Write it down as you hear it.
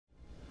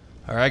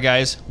Alright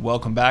guys,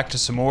 welcome back to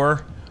some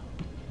more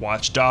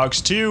Watch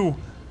Dogs 2.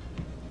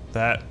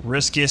 That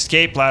risky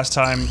escape last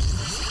time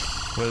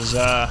was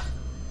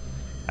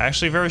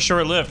actually very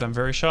short-lived. I'm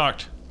very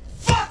shocked.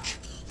 Fuck!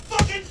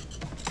 Fucking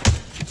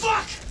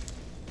fuck!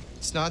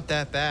 It's not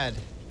that bad.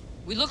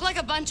 We look like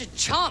a bunch of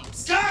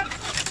chumps. God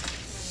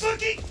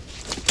fucking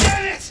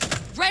damn it!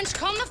 Wrench,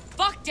 calm the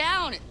fuck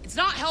down. It's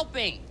not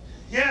helping.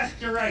 Yeah,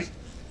 you're right.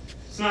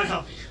 It's not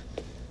helping.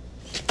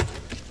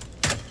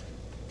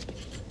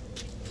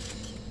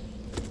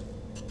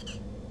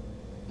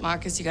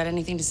 Marcus, you got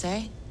anything to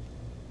say?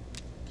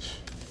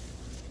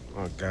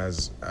 Well,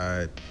 guys,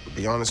 to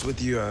be honest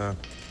with you, I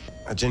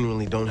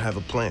genuinely don't have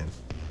a plan.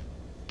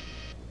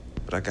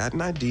 But I got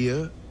an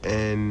idea,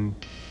 and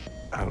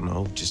I don't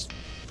know, just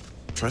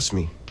trust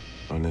me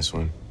on this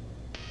one.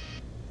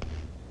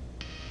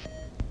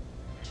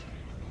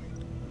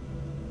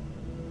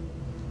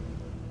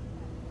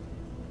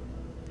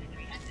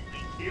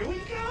 Here we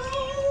go!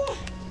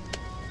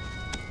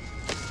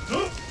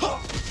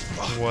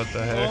 What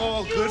the heck?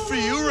 Oh, good for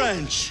you,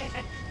 Wrench.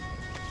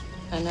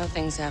 I know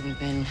things haven't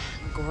been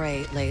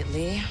great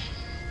lately,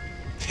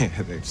 Yeah,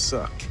 they've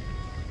sucked.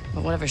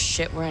 but whatever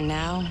shit we're in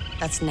now,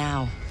 that's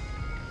now.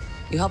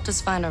 You helped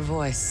us find our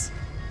voice.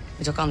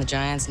 We took on the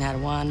Giants and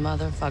had one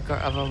motherfucker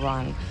of a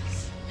run.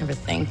 Never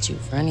thanked you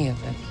for any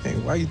of it. Hey,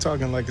 why are you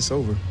talking like it's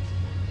over?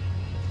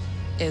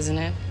 Isn't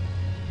it?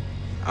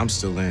 I'm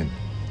still in.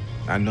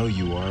 I know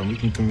you are, and we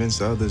can convince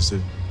the others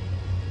that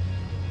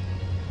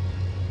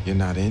you're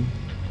not in.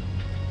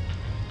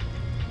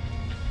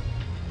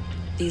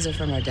 These are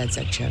from our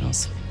DedSec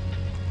channels.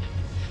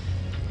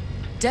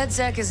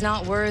 DedSec is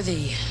not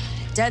worthy.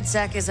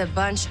 DedSec is a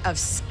bunch of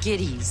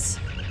skitties.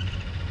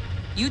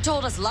 You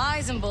told us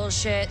lies and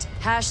bullshit.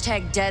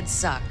 Hashtag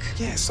DedSuck.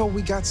 Yeah, so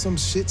we got some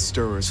shit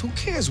stirrers. Who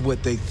cares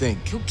what they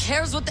think? Who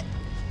cares what the...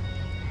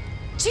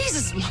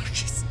 Jesus,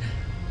 Marcus.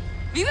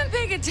 Have you been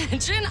paying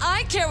attention?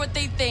 I care what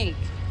they think.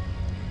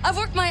 I've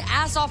worked my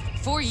ass off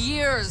for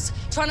years,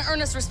 trying to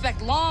earn us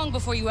respect long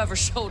before you ever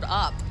showed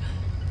up.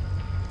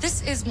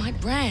 This is my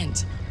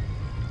brand.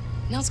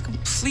 Now it's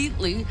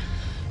completely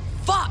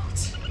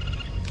fucked.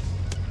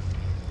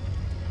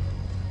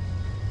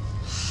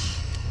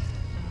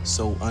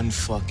 So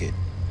unfuck it.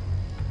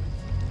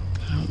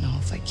 I don't know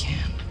if I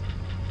can.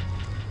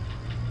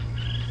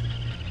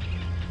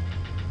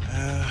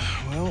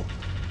 Well,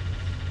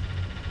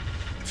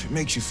 if it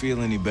makes you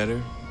feel any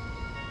better,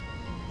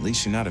 at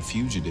least you're not a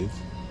fugitive.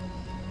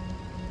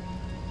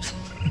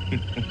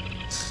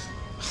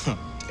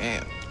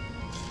 Damn.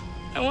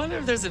 I wonder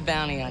if there's a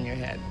bounty on your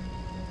head.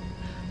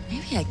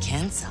 Maybe I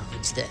can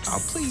salvage this.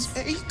 Oh, please,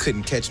 man, you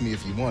couldn't catch me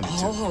if you wanted to.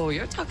 Oh,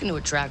 you're talking to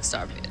a track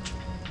star, bitch.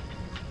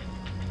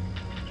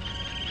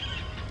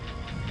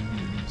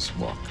 Just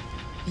walk.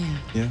 Yeah.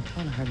 Yeah? I don't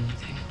want to hurt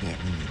anything. Yeah,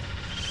 me neither.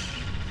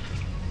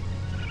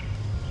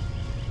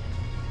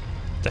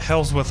 The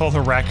hell's with all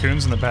the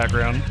raccoons in the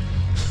background?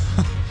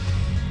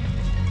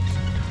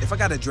 If I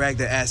gotta drag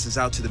their asses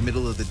out to the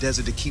middle of the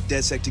desert to keep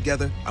DedSec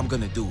together, I'm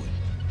gonna do it.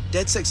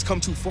 DedSec's come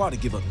too far to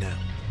give up now.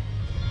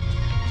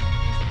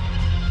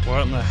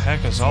 What in the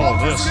heck is all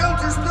of this?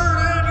 Skelter's third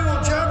annual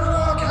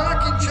Jabberwock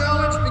Hacking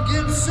Challenge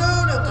begins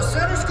soon at the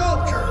Center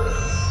Sculpture.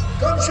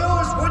 Come show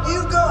us what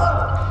you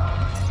got.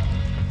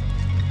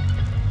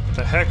 What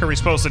the heck are we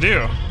supposed to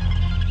do?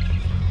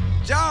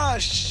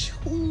 Josh,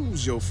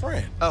 who's your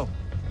friend? Oh,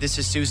 this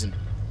is Susan.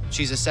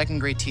 She's a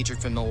second-grade teacher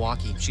from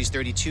Milwaukee. She's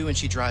 32 and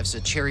she drives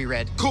a cherry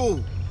red.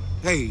 Cool.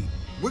 Hey,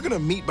 we're gonna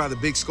meet by the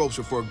big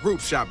sculpture for a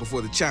group shot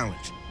before the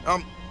challenge.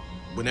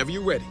 Whenever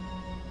you're ready.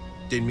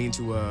 Didn't mean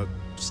to,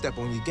 step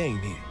on your game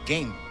here.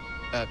 Game?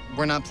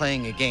 We're not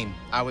playing a game.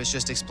 I was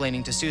just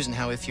explaining to Susan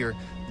how if your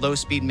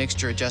low-speed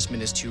mixture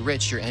adjustment is too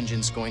rich, your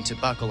engine's going to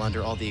buckle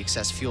under all the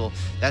excess fuel.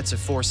 That's a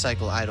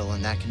 4-cycle idle,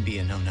 and that can be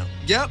a no-no.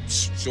 Yep,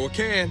 sure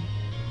can.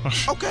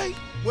 Okay,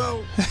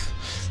 well,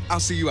 I'll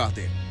see you out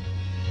there.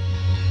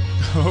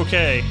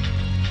 Okay.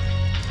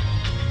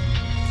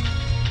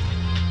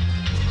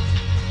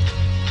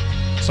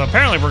 So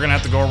apparently we're gonna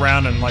have to go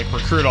around and like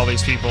recruit all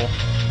these people.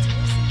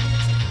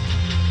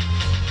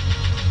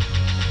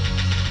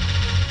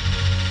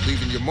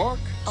 Leaving your mark,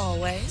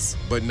 Always.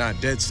 but not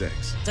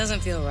DedSec's. Doesn't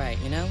feel right,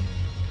 you know?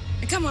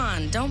 Come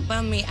on, don't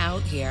bum me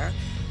out here.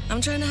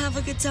 I'm trying to have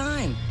a good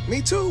time.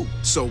 Me too.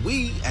 So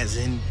we, as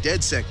in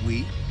DedSec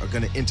we, are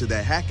gonna enter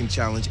that hacking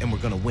challenge and we're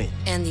gonna win.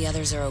 And the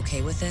others are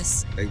okay with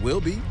this? They will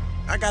be.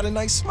 I got a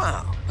nice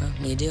smile. Well,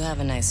 you do have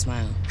a nice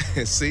smile.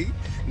 See?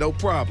 No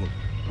problem.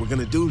 We're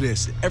gonna do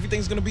this.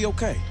 Everything's gonna be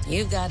okay.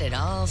 You've got it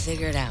all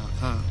figured out,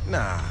 huh?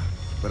 Nah,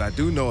 but I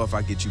do know if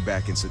I get you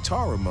back in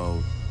Satara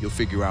mode, you'll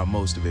figure out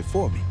most of it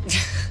for me.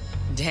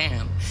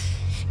 Damn,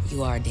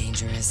 you are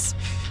dangerous.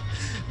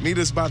 Meet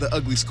us by the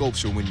ugly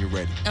sculpture when you're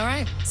ready. All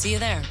right, see you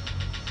there.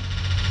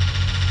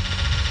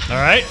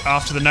 All right,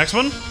 off to the next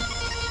one.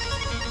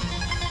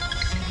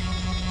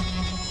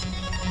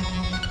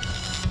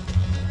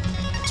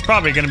 It's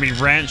probably gonna be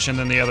Wrench and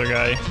then the other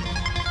guy.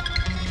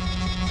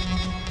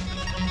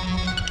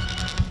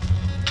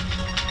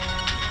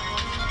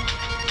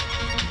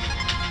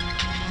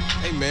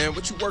 Hey, man,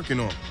 what you working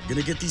on?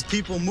 Gonna get these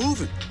people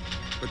moving.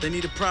 But they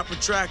need a proper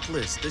track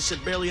list. This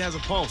shit barely has a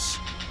pulse.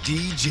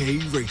 DJ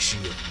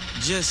Ratio.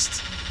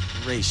 Just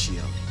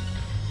ratio.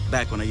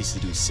 Back when I used to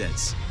do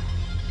sets.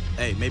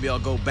 Hey, maybe I'll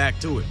go back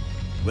to it.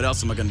 What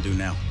else am I gonna do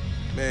now?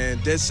 Man,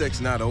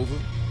 DedSec's not over.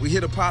 We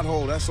hit a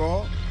pothole, that's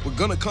all. We're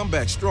gonna come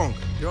back stronger.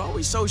 You're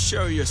always so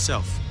sure of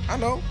yourself. I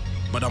know,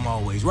 but I'm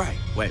always right.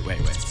 Wait.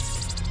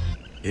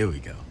 Here we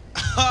go.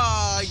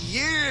 Ah,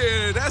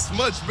 yeah, that's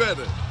much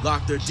better.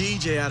 Locked their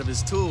DJ out of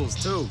his tools,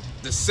 too.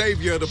 The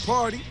savior of the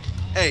party.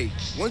 Hey,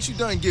 once you're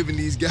done giving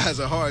these guys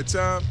a hard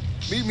time,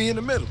 meet me in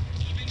the middle.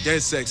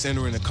 DedSec's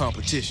entering a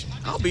competition.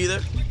 I'll be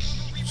there.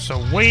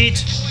 So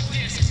wait.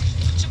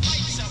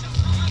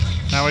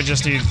 Now we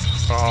just need,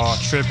 oh,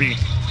 trippy.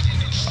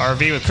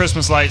 RV with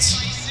Christmas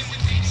lights.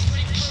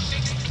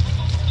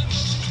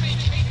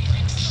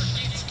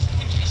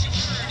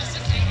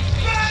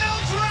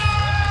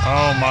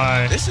 Oh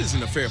my. This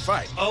isn't a fair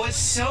fight. Oh, it's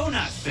so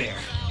not fair.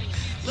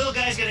 Little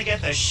guy's gonna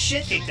get the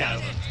shit kicked out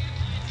of him.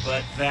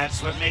 But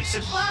that's what makes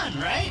it fun,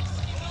 right?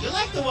 You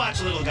like to watch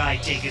a little guy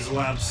take his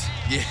lumps.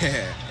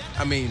 Yeah,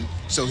 I mean,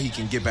 so he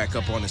can get back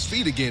up on his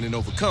feet again and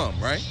overcome,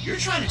 right? You're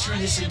trying to turn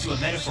this into a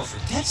metaphor for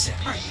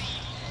DedSec, aren't you?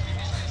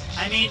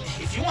 I mean,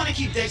 if you want to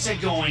keep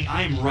DedSec going,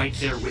 I'm right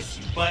there with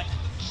you. But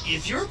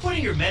if you're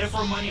putting your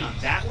metaphor money on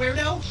that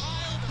weirdo,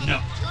 no.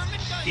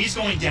 He's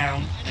going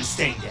down and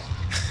staying down.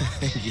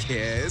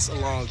 Yeah, it's a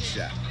long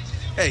shot.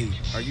 Hey,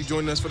 are you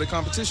joining us for the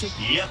competition?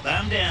 Yep,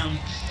 I'm down.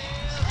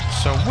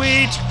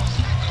 Sweet.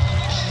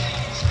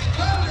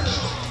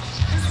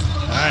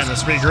 All right,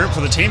 let's regroup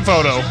for the team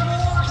photo.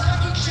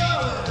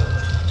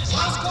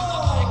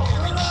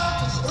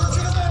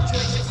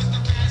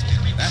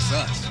 That's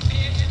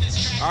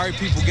us. All right,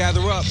 people,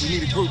 gather up. We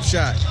need a group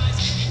shot.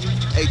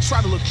 Hey,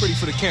 try to look pretty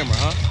for the camera,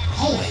 huh?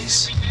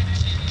 Always.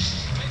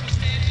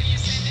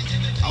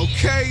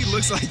 Okay,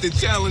 looks like the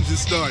challenge is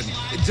starting.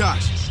 Hey,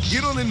 Josh,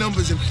 get on the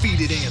numbers and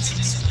feed it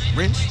answers.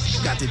 Wrench,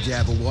 you got the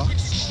jabber walk.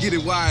 Get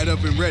it wired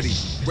up and ready.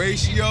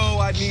 Ratio,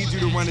 I need you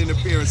to run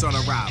interference on a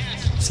rival.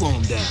 Slow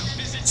him down.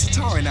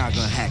 Satara and I are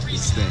gonna hack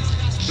this thing.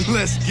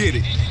 Let's get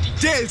it.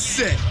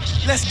 DedSec.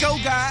 Let's go,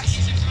 guys.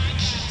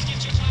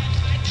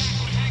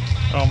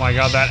 Oh my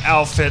god, that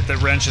outfit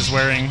that Wrench is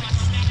wearing.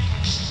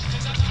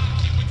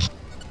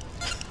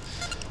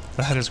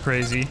 That is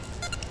crazy.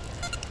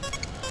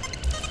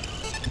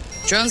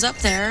 Drone's up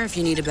there if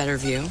you need a better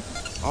view.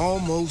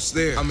 Almost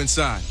there. I'm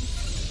inside.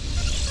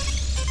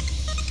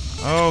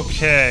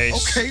 Okay.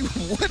 Okay,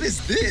 what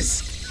is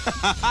this?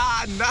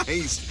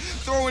 Nice.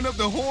 Throwing up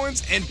the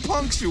horns and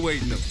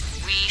punctuating them.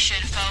 We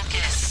should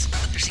focus.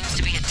 There seems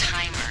to be a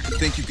timer.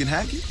 Think you can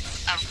hack it?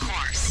 Of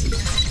course.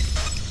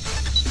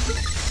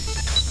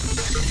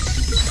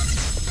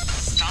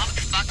 Stop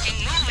fucking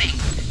moving.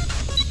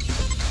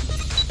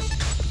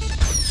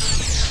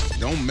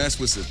 Don't mess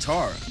with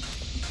Satara.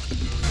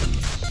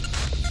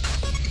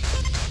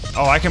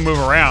 Oh, I can move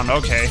around.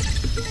 Okay.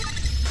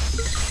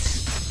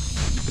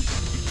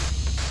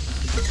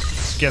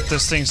 Let's get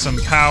this thing some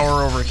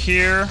power over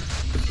here.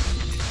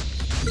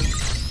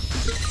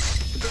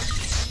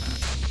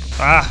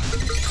 Ah.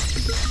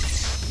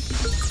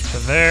 To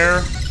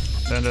there.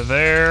 Then to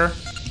there.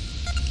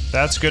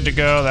 That's good to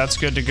go. That's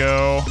good to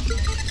go.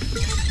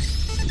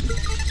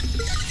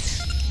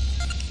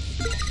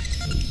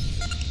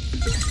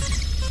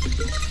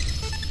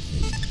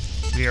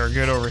 We are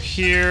good over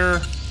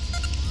here.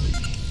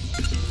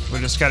 We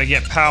just got to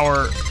get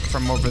power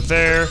from over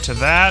there to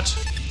that.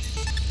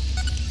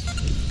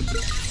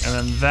 And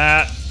then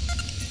that.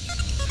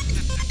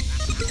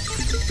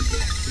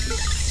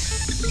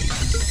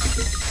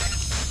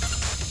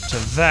 To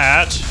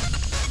that.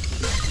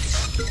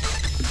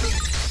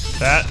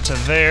 That to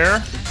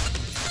there.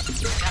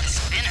 Got a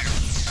spinner.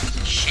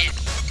 Shit.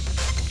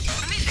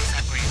 Let me fix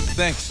that for you.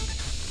 Thanks.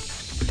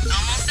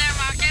 Almost there,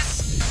 Marcus.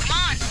 Come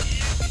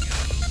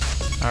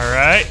on.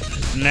 Alright.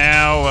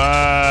 Now,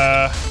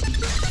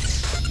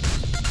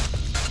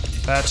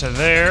 that to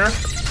there.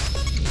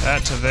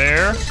 That to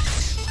there.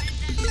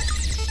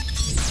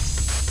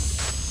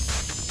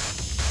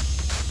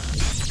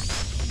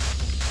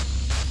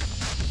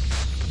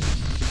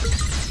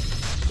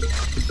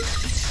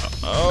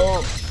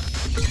 Oh.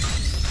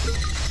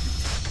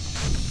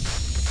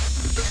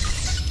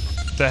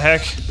 The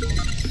heck?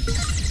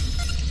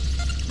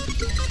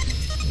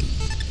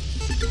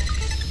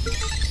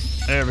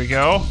 There we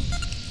go.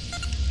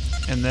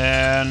 And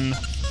then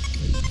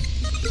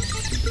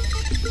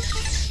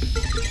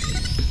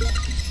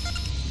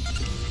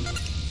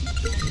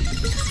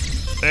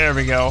there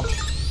we go.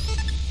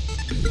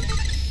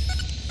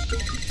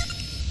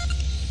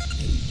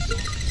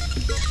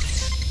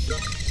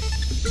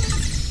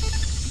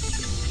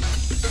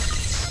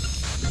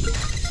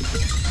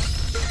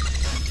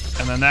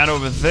 And then that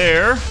over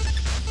there.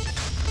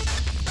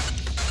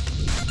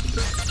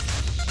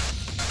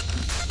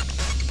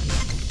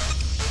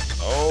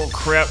 Oh,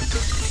 crap.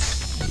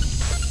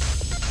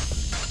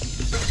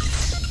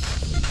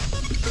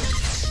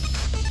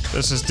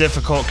 This is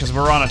difficult because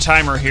we're on a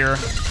timer here.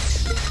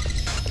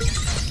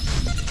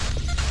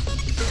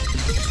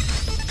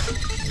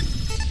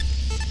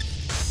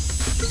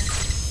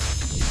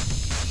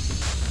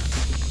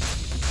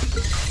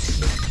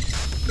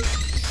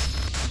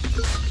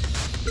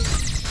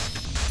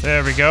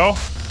 There we go.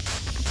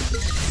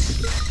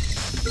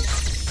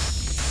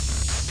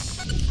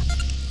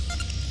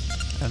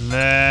 And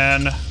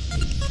then...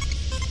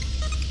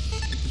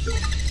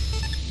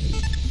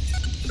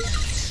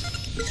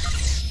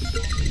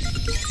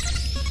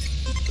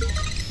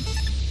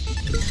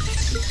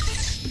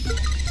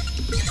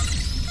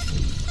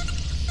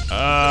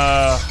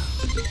 I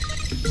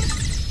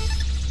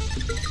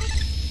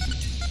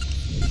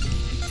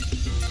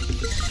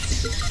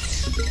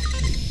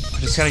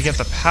just gotta get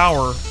the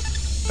power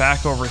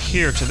back over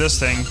here to this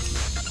thing.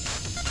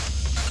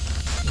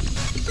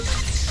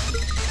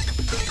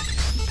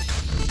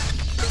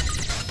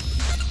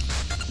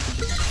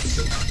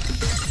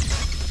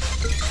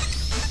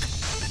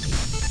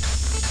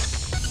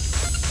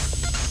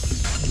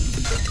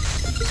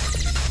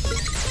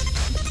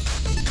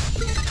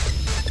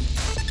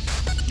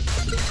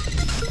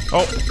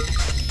 Oh,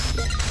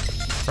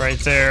 right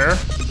there.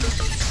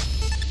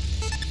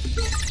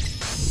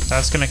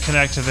 That's gonna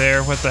connect to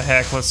there. What the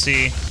heck? Let's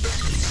see.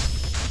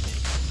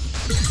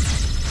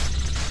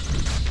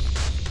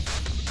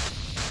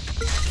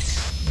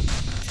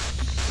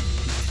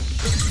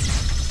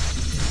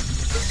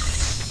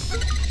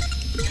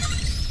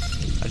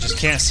 I just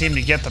can't seem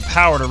to get the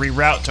power to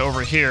reroute to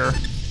over here.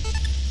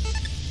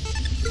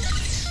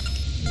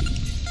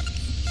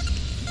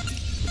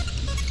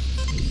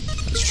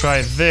 Let's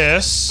try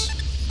this.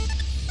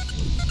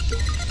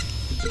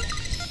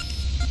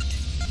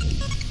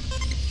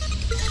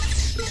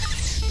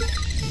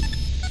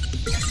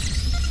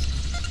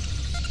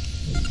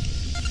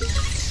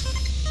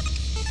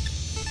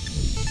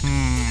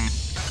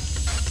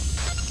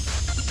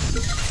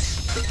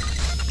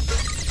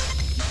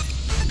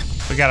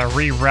 We gotta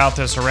reroute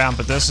this around,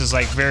 but this is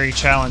like very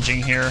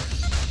challenging here.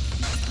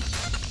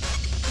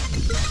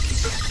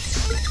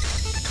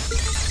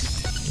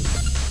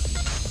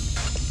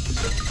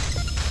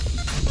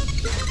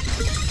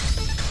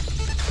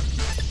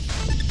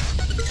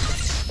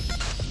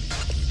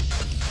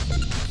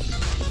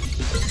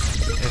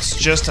 It's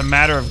just a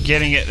matter of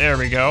getting it. There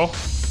we go.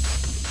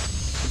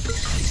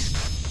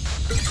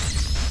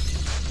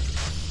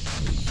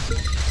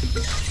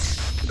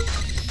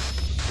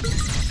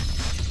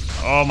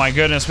 Oh my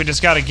goodness, we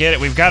just gotta get it.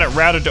 We've got it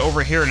routed to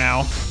over here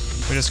now.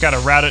 We just gotta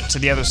route it to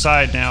the other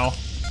side now.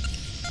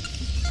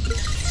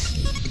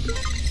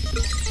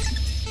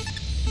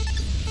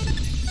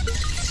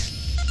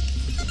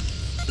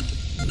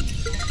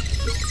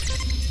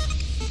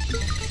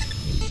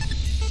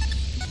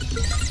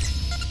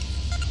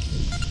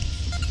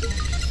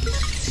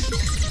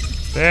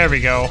 There we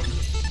go.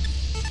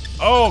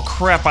 Oh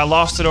crap, I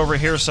lost it over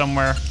here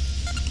somewhere.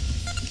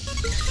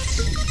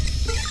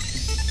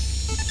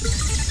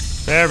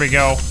 There we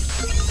go.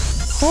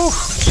 Whew.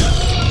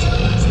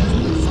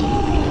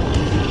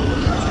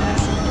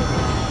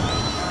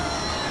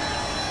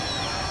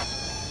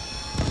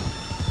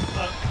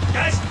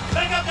 Guys,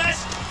 back up,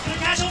 guys! It's gonna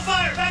catch on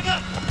fire! Back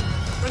up!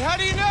 But how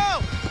do you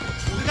know?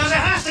 Because it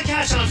has to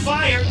catch on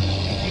fire!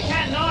 You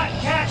can't not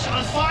catch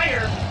on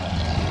fire!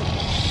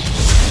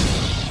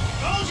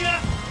 Told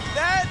ya!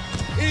 That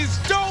is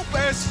dope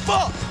as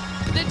fuck!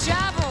 The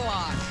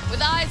Jabberwock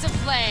with eyes of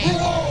flame. Who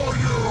are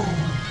you?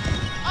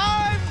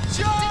 I'm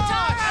John!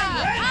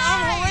 Tatara!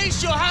 I'm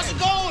Horatio, how's it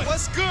going?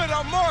 What's good?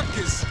 I'm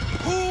Marcus.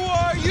 Who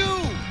are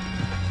you?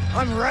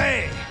 I'm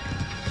Ray.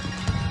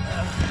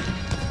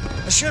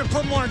 I should have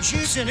put more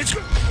juice in. It's...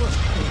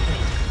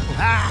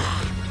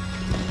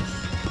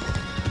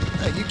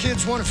 Hey, you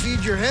kids want to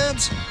feed your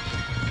heads?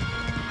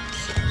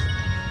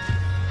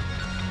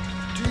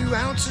 2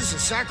 ounces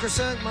of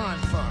sacrosanct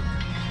mindfuck.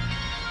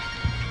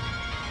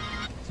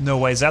 No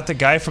way, is that the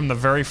guy from the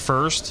very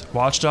first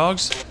Watch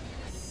Dogs?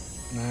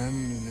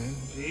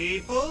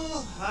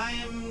 People, I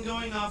am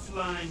going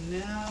offline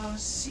now.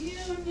 See you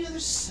on the other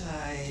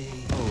side.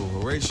 Oh,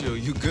 Horatio,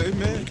 you good,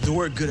 man? The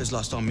word good has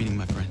lost all meaning,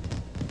 my friend.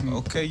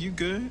 Okay, you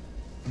good?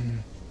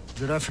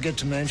 Did I forget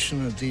to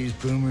mention that these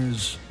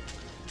boomers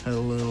had a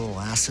little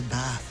acid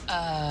bath?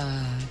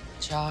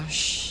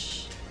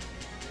 Josh.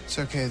 It's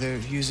okay, they're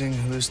using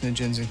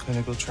hallucinogens in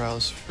clinical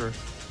trials for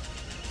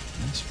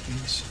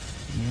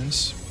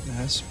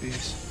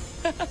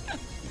masterpiece.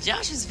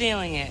 Josh is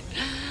feeling it.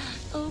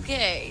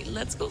 Okay,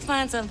 let's go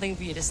find something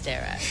for you to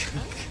stare at.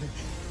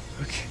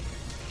 Okay.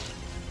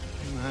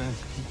 Come on.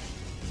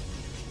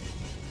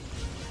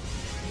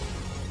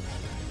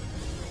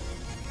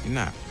 You're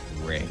not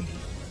Ray.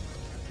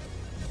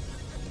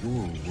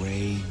 You're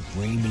Ray,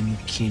 Raymond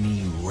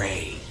Kinney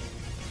Ray.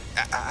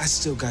 I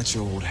still got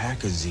your old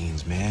hacker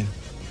zines, man.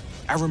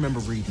 I remember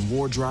reading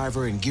War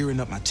Driver and gearing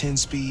up my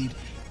 10-speed,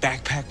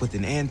 backpack with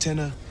an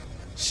antenna.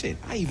 Shit,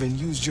 I even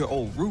used your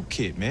old root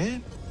kit,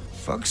 man.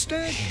 Fuck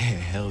stick? Yeah,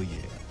 hell yeah.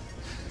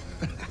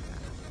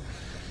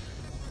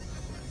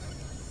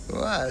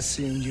 Well, I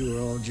assumed you were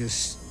all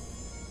just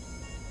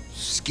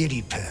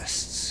skitty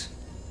pests.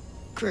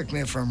 Correct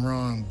me if I'm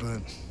wrong,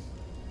 but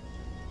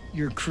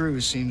your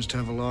crew seems to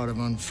have a lot of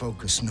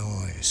unfocused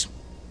noise.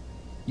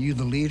 You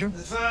the leader? The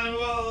fine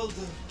world.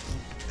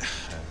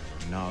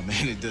 No,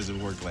 man, it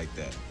doesn't work like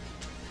that.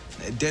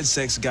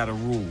 DedSec's got a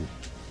rule.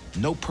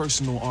 No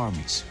personal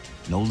armies,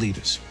 no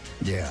leaders.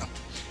 Yeah.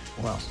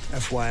 Well,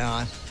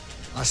 FYI,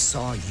 I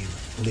saw you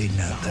leading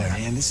out there.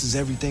 Man, this is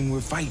everything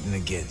we're fighting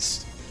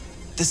against.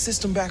 The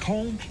system back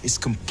home is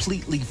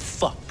completely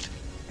fucked.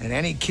 And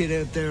any kid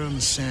out there on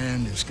the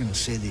sand is gonna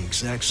say the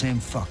exact same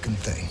fucking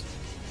thing.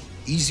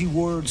 Easy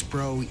words,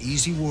 bro,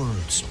 easy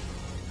words.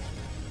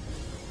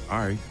 All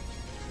right.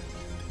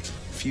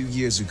 A few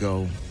years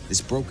ago, this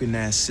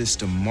broken-ass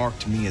system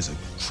marked me as a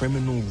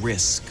criminal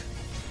risk.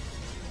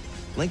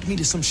 Linked me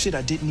to some shit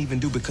I didn't even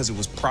do because it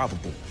was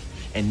probable.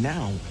 And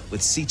now,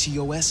 with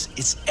CTOS,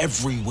 it's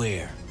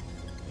everywhere.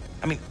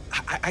 I mean,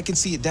 I can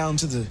see it down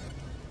to the...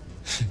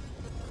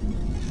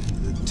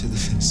 to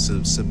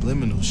the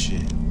subliminal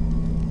shit.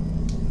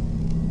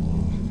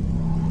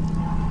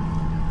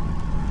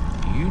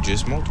 You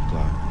just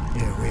multiplied.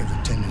 Yeah, we have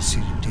a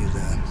tendency to do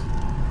that.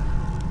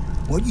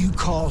 What you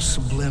call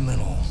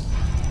subliminal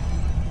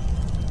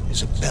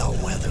is a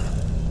bellwether,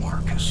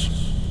 Marcus.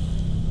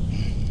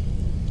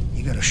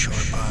 You got a sharp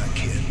eye,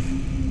 kid.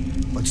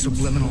 But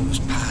subliminal is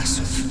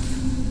passive.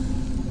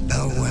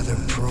 Bellwether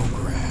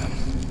program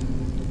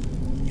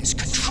is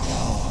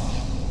control.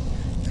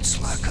 It's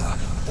like a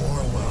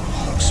Orwell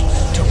Huxley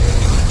double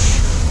punch.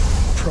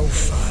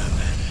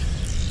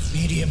 Profiling,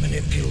 media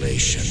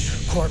manipulation,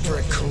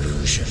 corporate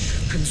collusion,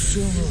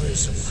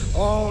 consumerism,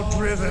 all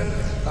driven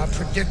by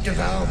predictive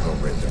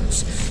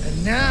algorithms.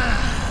 And now,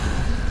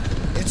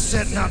 it's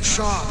setting up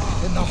shop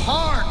in the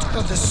heart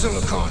of the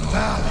Silicon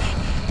Valley.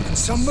 And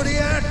somebody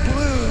at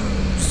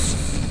Bloom's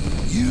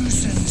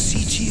using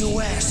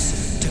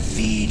CTOS to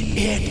feed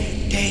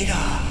it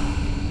data.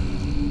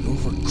 You're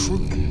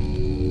recruiting.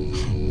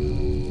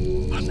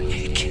 I'm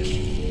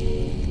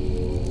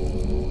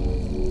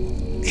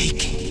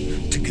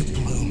aching to give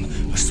Bloom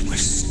a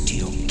Swiss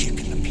steel kick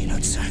in the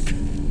peanut sack.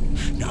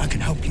 Now I can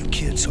help you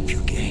kids up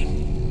your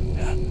game.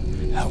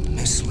 Help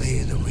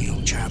mislay the real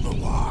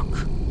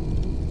Jabberwock.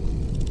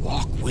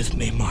 Walk with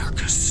me,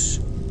 Marcus.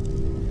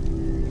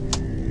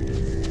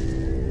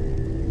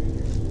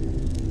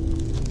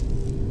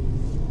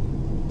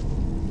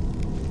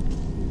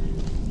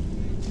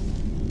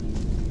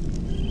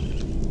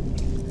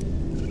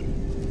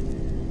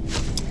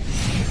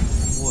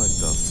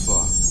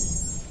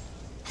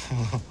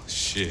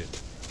 Shit.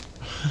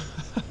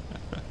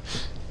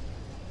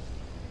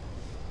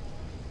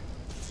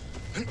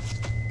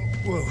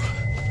 Whoa.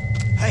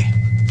 Hey,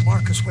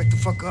 Marcus, wake the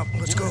fuck up.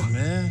 Let's go.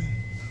 Man.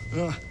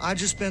 I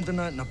just spent the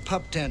night in a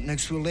pup tent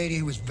next to a lady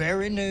who was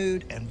very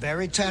nude and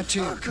very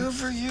tattooed. Oh, good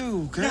for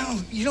you, girl. No,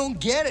 you don't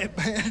get it,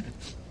 man.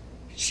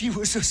 She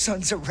was the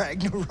Sons of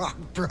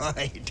Ragnarok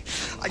bride.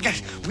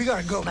 We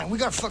gotta go, man. We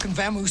gotta fucking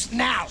vamoose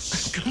now.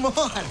 Come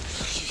on.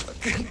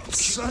 Fucking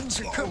sons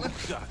are coming.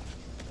 Oh, God.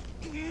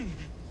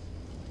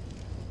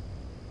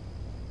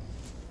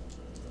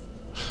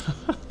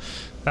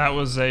 That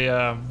was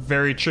a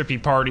very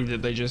trippy party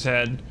that they just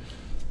had.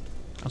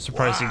 I'm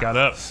surprised he got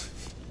up.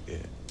 Yeah.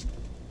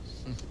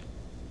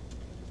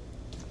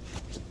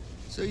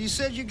 So you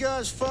said you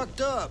guys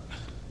fucked up.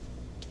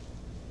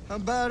 How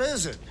bad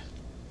is it?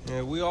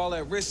 Yeah, we all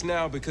at risk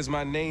now because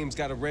my name's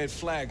got a red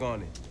flag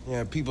on it.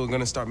 Yeah, people are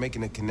gonna start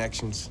making the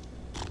connections.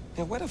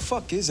 Yeah, where the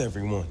fuck is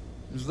everyone?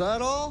 Is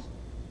that all?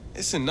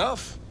 It's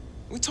enough.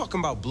 We talking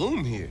about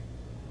Bloom here.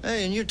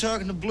 Hey, and you're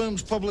talking to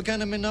Bloom's public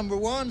enemy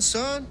 #1,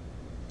 son?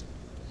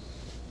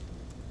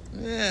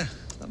 Yeah,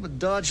 I've been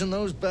dodging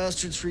those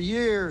bastards for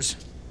years.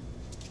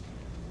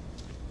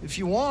 If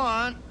you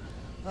want,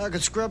 I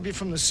could scrub you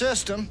from the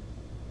system.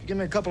 If you give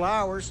me a couple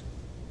hours.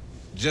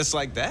 Just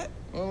like that?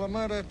 Well, I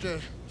might have to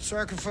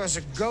sacrifice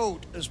a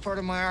goat as part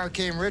of my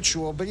arcane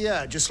ritual, but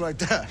yeah, just like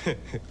that.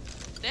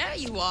 There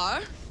you are.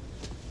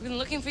 We've been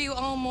looking for you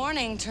all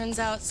morning. Turns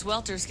out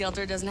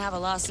Skelter doesn't have a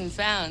lost and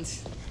found.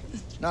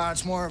 Nah,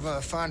 it's more of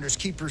a finder's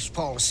keeper's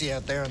policy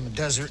out there in the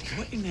desert.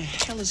 What in the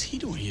hell is he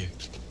doing here?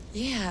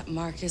 Yeah,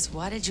 Marcus,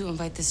 why did you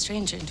invite this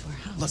stranger into our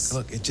house?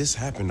 Look, it just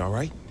happened, all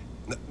right?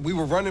 We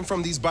were running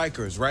from these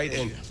bikers, right?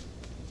 And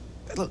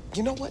look,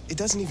 you know what? It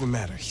doesn't even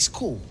matter. He's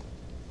cool.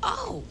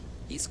 Oh,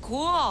 he's cool.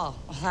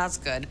 Well, that's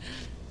good.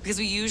 Because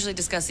we usually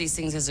discuss these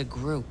things as a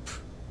group.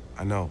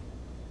 I know.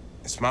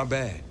 It's my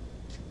bad.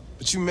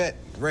 But you met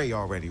Ray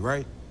already,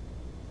 right?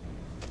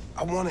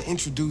 I want to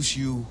introduce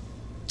you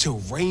to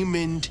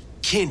Raymond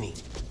Kinney.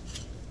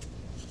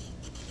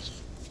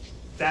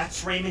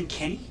 That's Raymond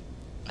Kinney?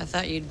 I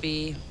thought you'd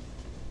be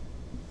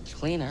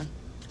cleaner.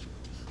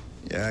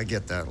 Yeah, I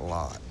get that a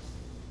lot.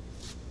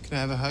 Can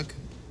I have a hug?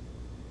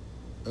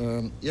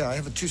 Yeah, I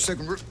have a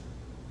 2-second...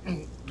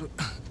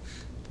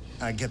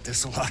 I get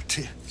this a lot,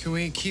 too. Can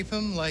we keep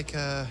him like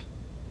a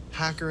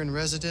hacker in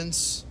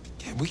residence?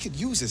 Yeah, we could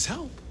use his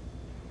help.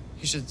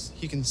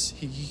 He can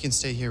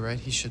stay here, right?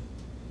 He should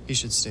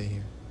stay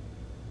here.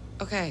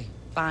 Okay,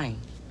 fine.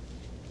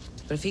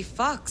 But if he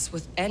fucks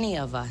with any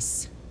of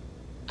us,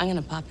 I'm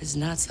gonna pop his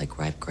nuts like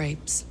ripe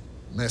grapes.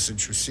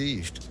 Message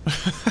received.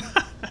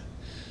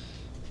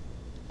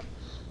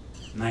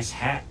 Nice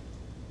hat.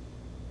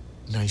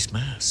 Nice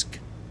mask.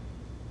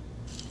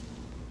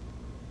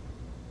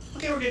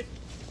 Okay, we're good.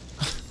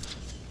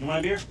 You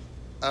want a beer?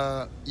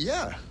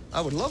 Yeah. I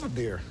would love a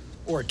beer.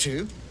 Or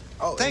two.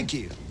 Oh, Thank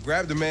you.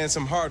 Grab the man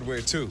some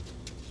hardware, too.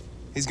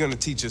 He's gonna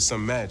teach us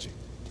some magic.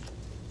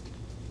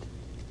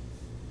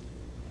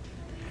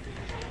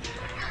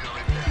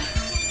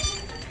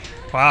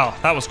 Wow,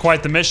 that was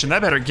quite the mission.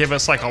 That better give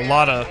us like a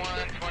lot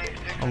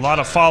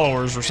of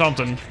followers or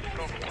something.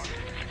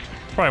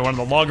 Probably one of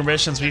the longer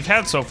missions we've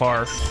had so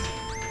far.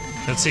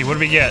 Let's see, what do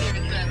we get?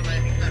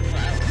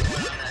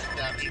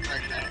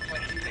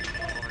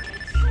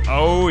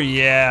 Oh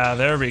yeah,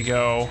 there we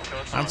go.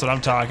 That's what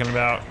I'm talking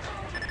about.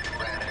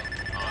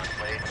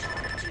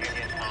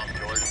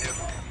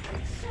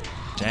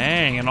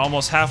 Dang, and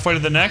almost halfway to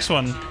the next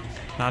one.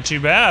 Not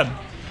too bad.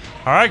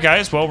 All right,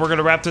 guys. Well, we're going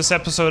to wrap this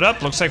episode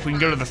up. Looks like we can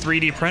go to the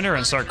 3D printer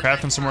and start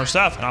crafting some more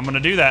stuff. And I'm going to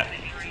do that.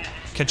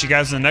 Catch you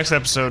guys in the next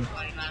episode.